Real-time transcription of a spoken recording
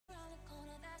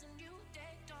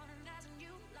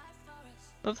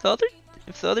If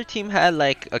the other team had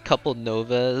like a couple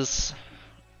Novas,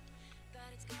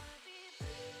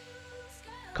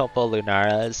 couple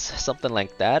Lunaras, something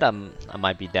like that, I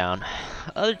might be down.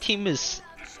 Other team is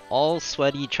all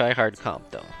sweaty tryhard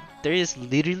comp though. There is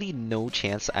literally no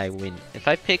chance I win. If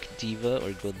I pick Diva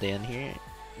or Gul'dan here,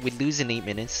 we lose in 8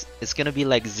 minutes. It's gonna be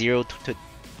like 0 to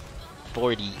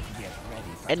 40,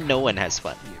 and no one has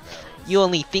fun. You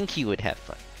only think you would have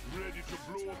fun,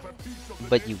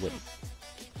 but you wouldn't.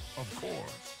 Of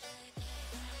course.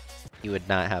 You would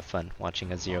not have fun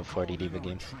watching a 0-40 Diva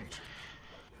game.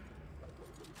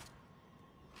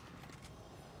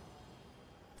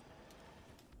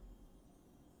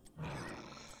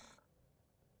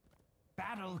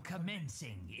 Battle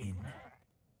commencing in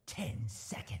 10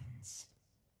 seconds.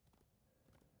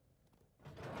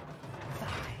 5,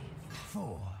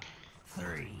 4,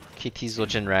 3. KT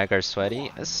Zul'jin Rag are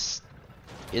sweaty. It's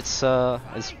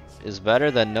better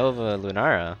than Nova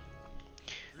Lunara.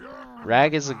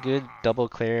 Rag is a good double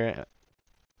clear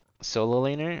solo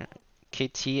laner.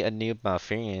 KT Anub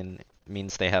Malfurion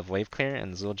means they have wave clear,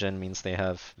 and Zul'jin means they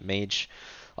have mage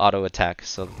auto attack.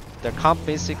 So their comp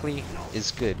basically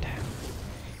is good.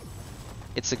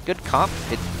 It's a good comp.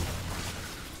 It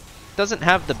doesn't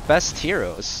have the best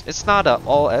heroes. It's not a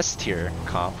all S tier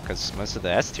comp because most of the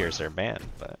S tiers are banned,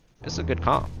 but it's a good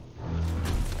comp.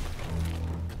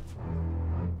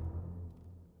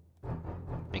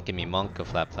 Making me monk a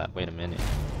flap flap. Wait a minute.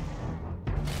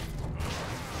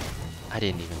 I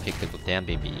didn't even pick the damn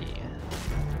baby.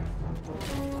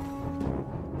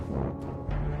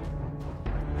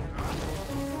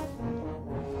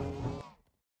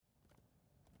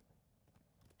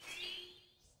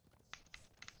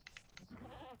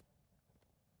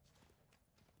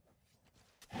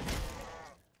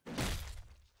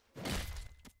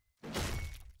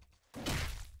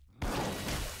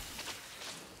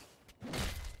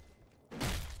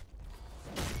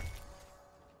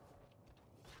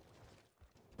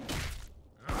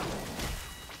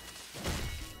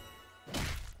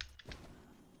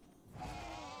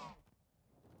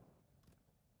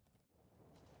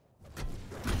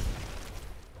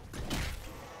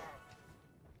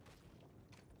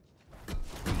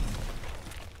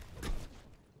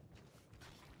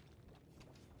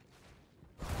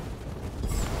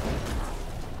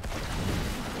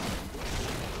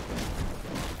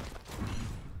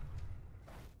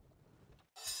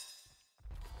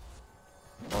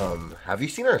 Have you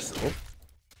seen our soul?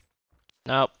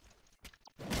 Nope.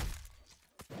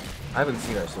 I haven't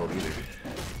seen our soul either.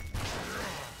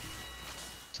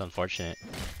 It's unfortunate.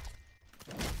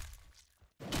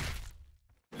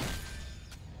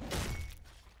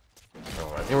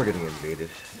 Oh, I think we're getting invaded.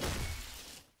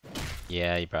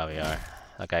 Yeah, you probably are.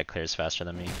 That guy clears faster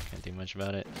than me. Can't do much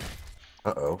about it.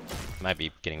 Uh-oh. Might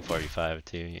be getting 4v5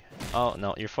 too. Oh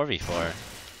no, you're 4v4.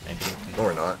 Maybe. No,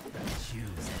 we're not.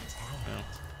 No,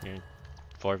 you're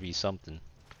 4v something.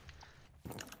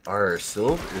 Our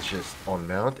Sylph is just on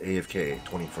mount AFK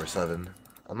 24/7.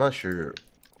 I'm not sure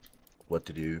what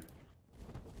to do.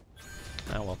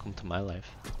 Oh, welcome to my life.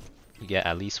 You get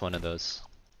at least one of those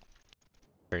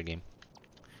per game.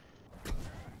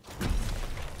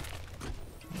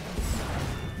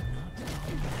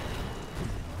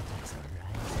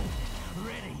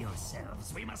 Ready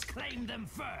yourselves. We must claim them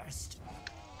first.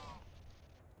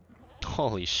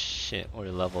 Holy shit, we're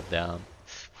leveled down.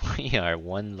 We are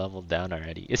 1 level down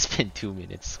already. It's been 2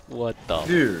 minutes. What the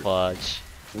Dude, fudge?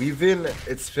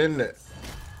 it's been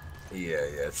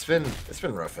it's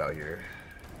been rough out here.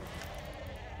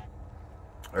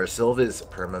 Our Sylph is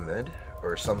perma mid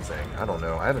or something. I don't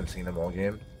know. I haven't seen him all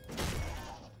game.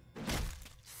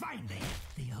 Finally,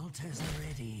 the altars are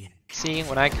ready. See,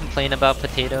 when I complain about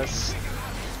potatoes,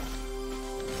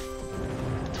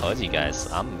 I told you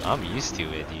guys, I'm used to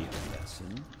it, dude.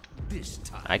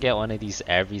 I get one of these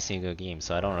every single game,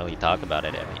 so I don't really talk about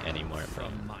it anymore.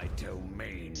 From my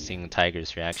domain. Seeing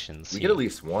Tiger's reactions. We get at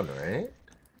least one, right?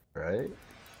 Right?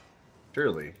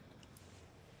 Surely.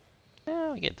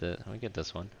 Yeah, we get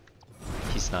this one.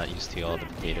 He's not used to all the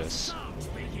potatoes.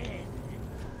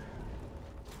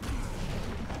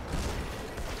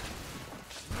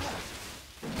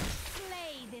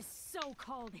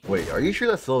 Wait, are you sure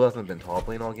that Sylph hasn't been top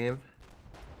lane all game?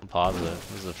 I'm positive.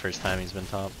 This is the first time he's been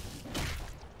top.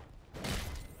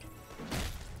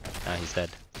 Ah, he's dead.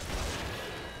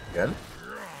 Again?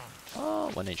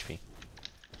 Oh, 1 HP.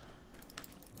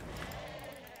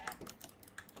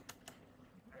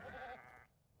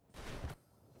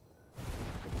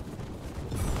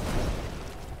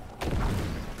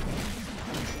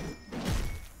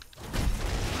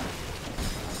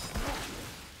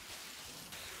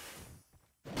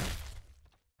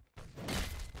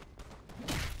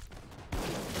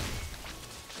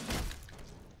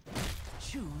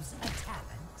 Choose a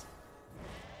talent.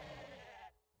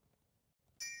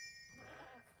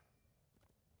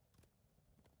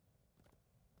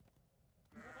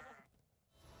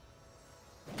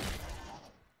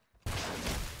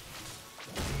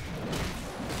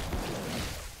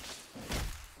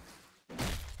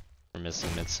 We're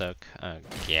missing mid soak. Oh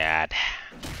god.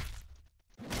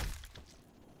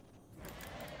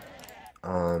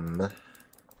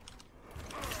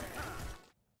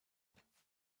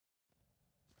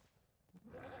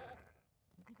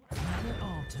 Another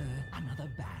altar, another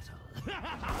battle.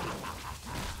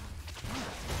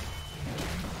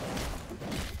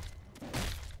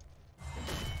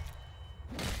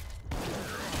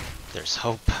 There's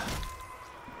hope.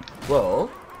 Well,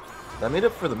 that made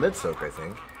up for the mid soak, I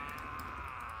think.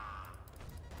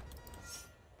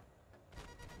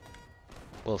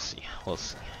 We'll see. We'll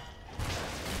see.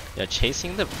 Yeah,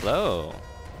 chasing the flow.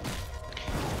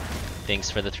 Thanks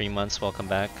for the 3 months. Welcome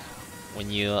back. When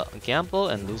you gamble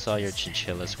and lose all your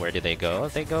chinchillas, where do they go?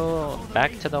 They go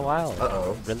back to the wild.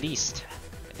 Uh-oh. Released.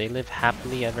 They live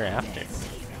happily ever after.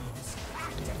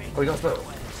 Oh, you got snow.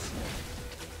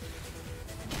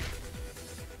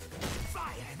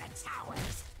 Fire the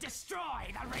towers!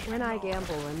 Destroy the Raven When I Lord.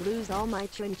 gamble and lose all my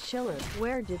chinchillas,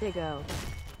 where do they go?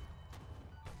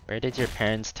 Where did your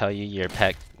parents tell you your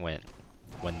pet went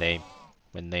when they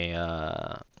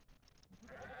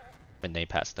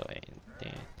passed away?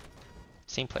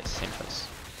 Same place, same place.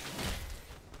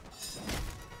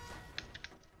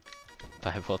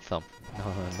 Bible thump.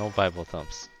 No Bible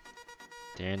thumps.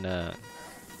 They're in the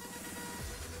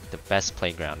best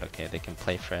playground, okay? They can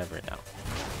play forever now.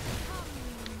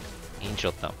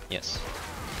 Angel thump, yes.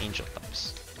 Angel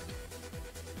thumps.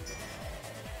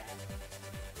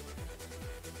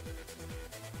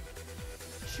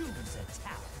 Choose a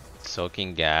talent.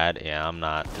 Soaking Gad, yeah, I'm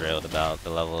not thrilled about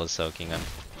the level of soaking I'm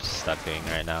stuck doing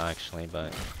right now actually,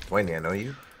 but Why nano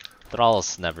you?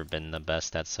 Thrall's never been the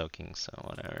best at soaking, so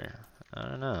whatever. I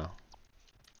don't know.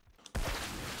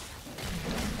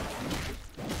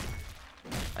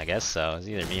 I guess so. It's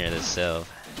either me or this Sylv.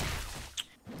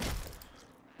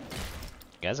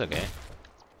 You guys okay?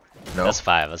 No. That's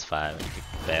 5, that's 5. You can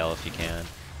bail if you can.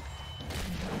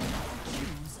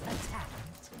 Choose a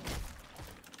talent.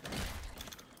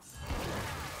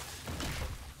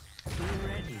 Be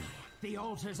ready. The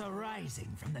altars are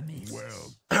rising from the mist.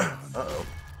 Well, Uh-oh.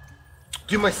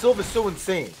 Dude, my Sylv is so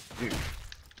insane. Dude.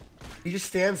 He just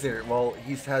stands there while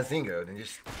he has Zingoed and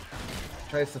just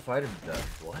tries to fight him to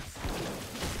death. What?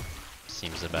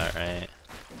 Seems about right.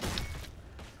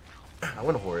 I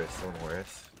went Horus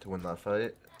to win that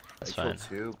fight. That's I killed fine.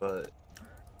 2, but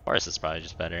Horus is probably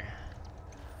just better.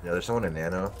 yeah, there's someone in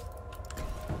nano.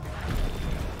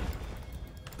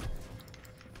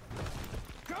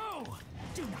 Go!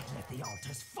 Do not let the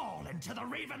altars fall into the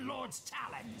Raven Lord's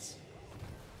talons.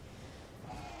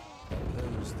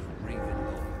 those the Raven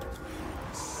Lord.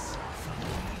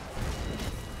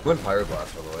 He went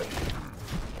Pyroblast, by the way.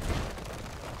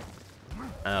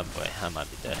 Oh boy, I might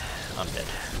be dead. I'm dead.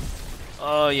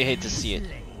 Oh, you hate to see it.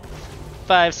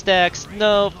 5 stacks,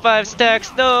 no, 5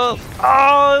 stacks, no!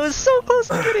 Oh, it was so close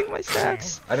to getting my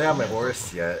stacks. I didn't have my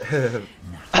Horus yet. If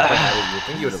I had it, you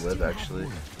think you would have lived, actually.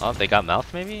 Oh, they got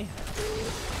mouth maybe?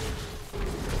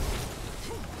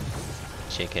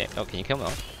 JK. Oh, can you kill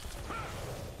mouth?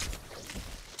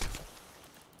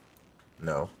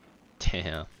 No.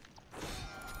 Damn.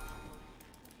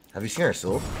 Have you seen her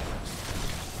Sylv?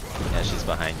 Yeah, she's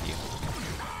behind you.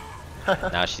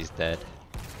 Now she's dead.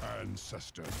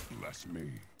 Ancestors bless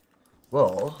me.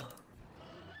 Well,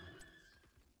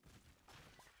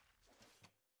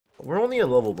 we're only a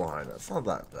level behind. That's not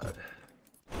that bad.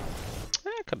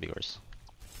 It could be worse.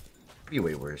 Could be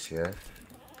way worse, yeah.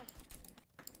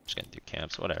 Just gonna do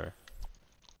camps, whatever.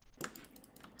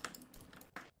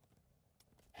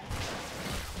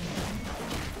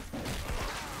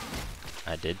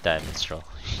 I did Diamond Stroll.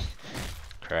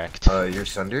 Correct. Your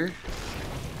Sunder?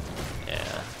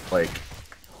 Yeah. Like,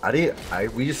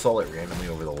 we just saw it randomly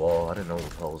over the wall. I didn't know what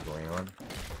the hell was going on.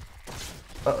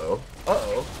 Uh-oh.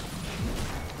 Uh-oh.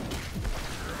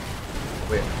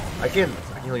 Wait, I can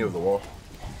heal you over the wall.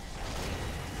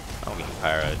 I'm getting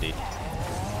pyro, dude.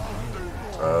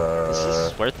 This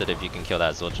is worth it if you can kill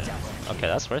that Zul'jin. Okay,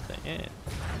 that's worth it, yeah.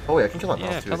 Oh wait, I can kill him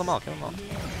Yeah, too. kill them all, kill them all.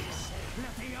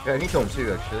 Yeah, I can kill him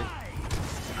too, actually.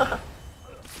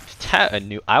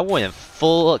 I went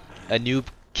full anub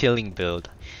killing build.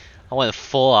 I went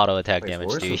full auto attack Wait, damage,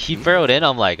 Force dude. was He deep? burrowed in,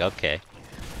 I'm like, okay.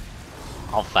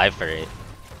 I'll fight for it.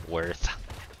 Worth.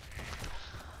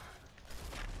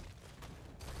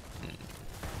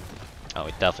 Oh,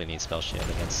 we definitely need spell shield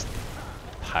against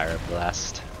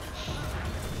Pyroblast.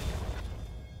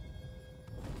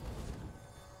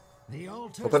 The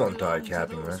altars Hope I don't die belong to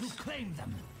capping those this. who claim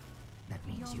them. That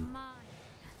means you.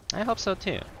 I hope so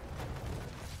too.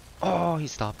 Oh, he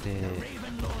stopped it.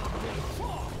 Raven Lord will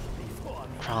fall before me.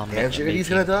 Prom And Shiggy's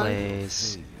gonna die?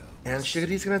 plays. And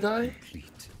Shiggy's gonna die?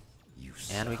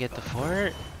 And we get the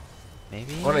fort?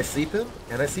 Maybe? Oh, and I sleep him?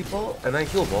 And I sleep ball? And I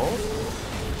heal balls?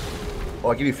 Oh,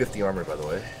 I'll give you 50 armor, by the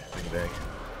way. Bring it back.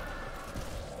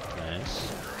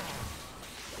 Nice.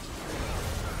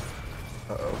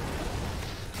 Uh-oh.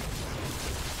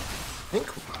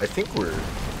 I think we're...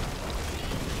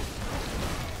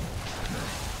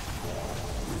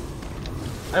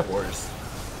 I have worse.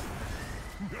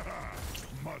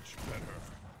 Much better.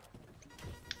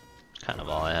 Kind of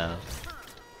all I have.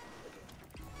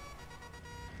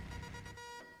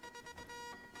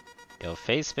 Yo,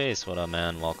 Face, what up,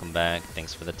 man? Welcome back.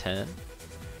 Thanks for the 10.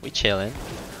 We chillin'.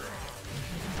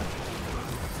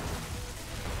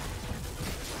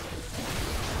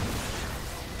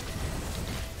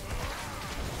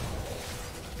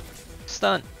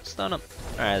 Stun him. Alright,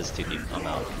 that's too deep. I'm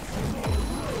out.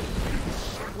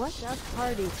 What's up,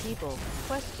 party people?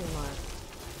 Question mark.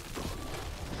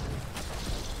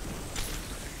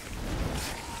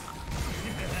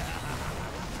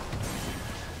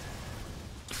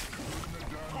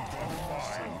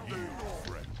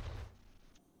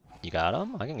 You got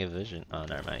him? I can get vision. Oh,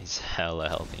 never mind. He's hella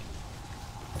healthy.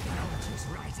 Altars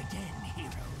rise again,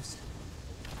 heroes.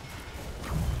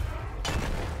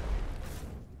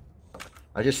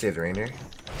 I just saved Rainer.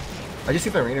 I just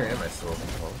saved my Rainer and my soul.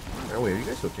 Oh, wait, are you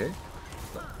guys okay?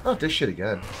 Oh, this shit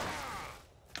again.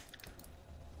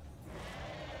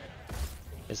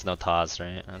 There's no Taz,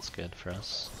 right? That's good for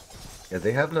us. Yeah,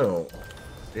 they have no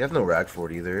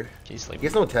Ragford either. He's He like,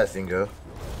 has no Tastingo.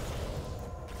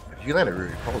 If you land a root,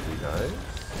 you probably die.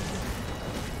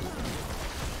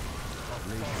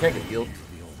 Can't get healed.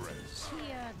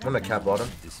 I'm gonna cap bottom.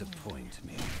 Disappoint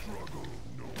me.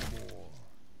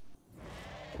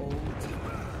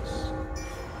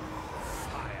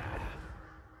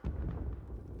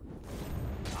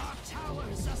 Our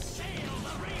towers assail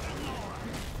the Raven Lord.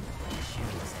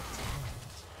 Choose a talent.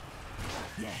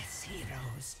 Yes,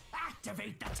 heroes.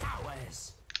 Activate the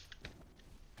towers.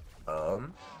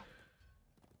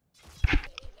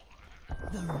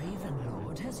 The Raven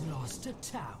Lord has lost a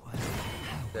tower.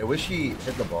 I wish he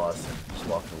hit the boss and just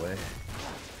walked away.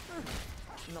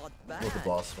 Not bad. Let the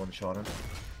boss one-shot him.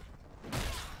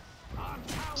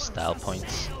 style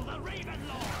points.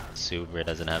 Super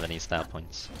doesn't have any style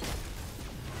points.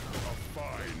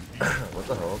 What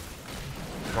the hell?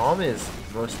 Tom is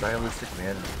the most stylistic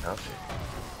man out there.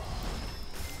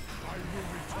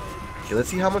 Okay, let's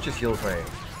see how much his heals my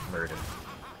Murden.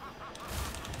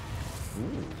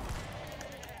 Ooh.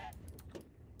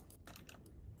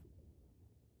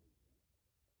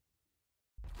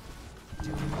 Do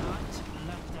not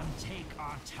let them take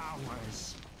our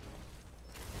towers.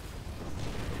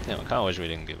 Damn, I kinda wish we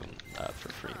didn't give him that for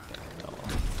free. But, oh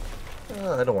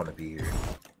well. I don't want to be here.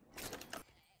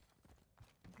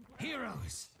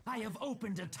 Heroes, I have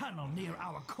opened a tunnel near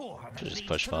our core that Just leads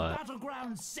push to the bot.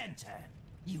 battleground center.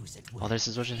 Use it well. Oh, there's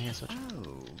his vision here. Switch.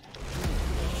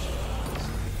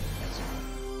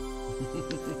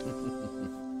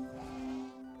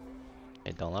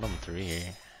 Hey, don't let him through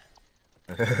here.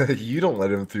 You don't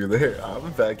let him through there.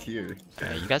 I'm back here.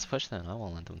 You guys push them. I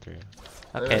won't let them through.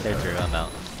 Okay, they're through. I'm out.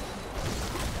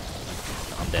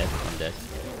 I'm dead. I'm dead.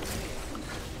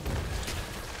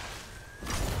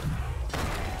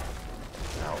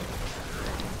 Ow.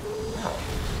 Ow.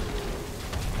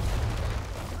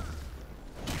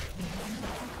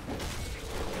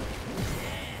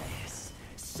 Yes,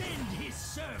 send his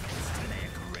servants to their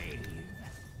grave.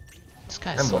 This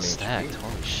guy's I'm so 1 HP. stacked.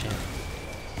 Holy shit.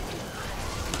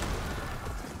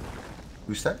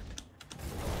 Who's that?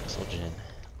 So Jin.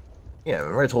 Yeah,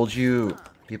 remember I told you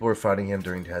people were fighting him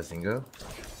during Tazingo?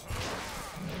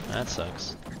 That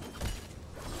sucks.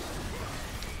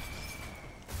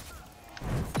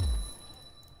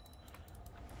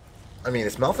 I mean,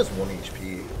 his mouth is 1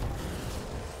 HP.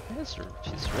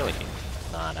 He's really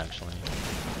not actually.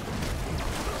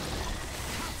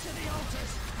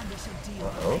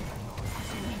 Uh-oh.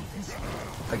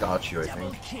 I got you, I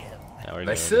think. Yeah, we're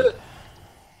Nice good. sit.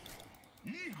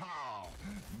 Yeehaw!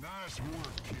 Nice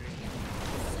work, kid.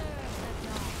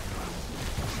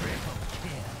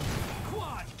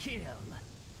 Quad kill.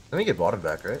 Let me get bottom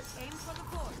back, right?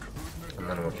 And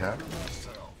then we'll cap.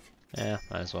 Yeah,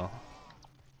 might as well.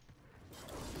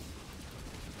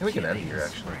 I think we can end here,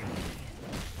 actually.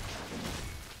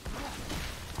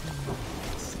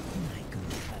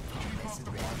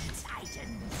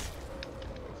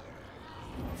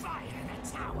 Fire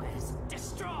the towers!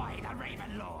 Destroy the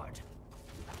Raven Lord!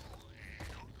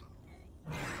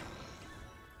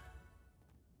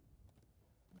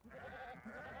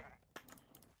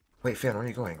 Wait, Fan, where are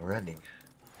you going? We're ending.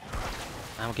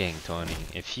 I'm getting 20.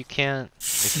 If you can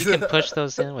push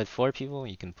those in with 4 people,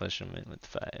 you can push them in with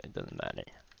 5. It doesn't matter.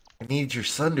 I need your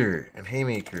Sunder and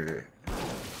Haymaker.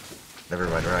 Never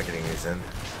mind, we're not getting these in.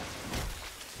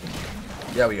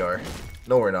 Yeah, we are.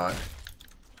 No, we're not.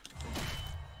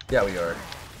 Yeah, we are.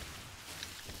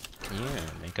 Yeah,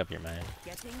 make up your mind.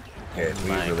 Okay, we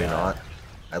My really God. not.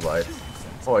 I lied.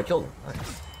 Oh, I killed him.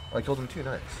 Nice. Oh, I killed him too.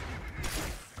 Nice.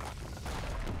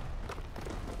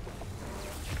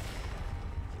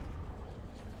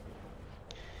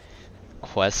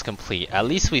 Quest complete. At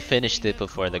least we finished it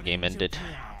before the game ended.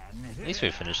 At least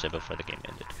we finished it before the game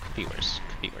ended. Could be worse.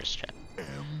 Could be worse, chat.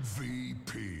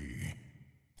 MVP.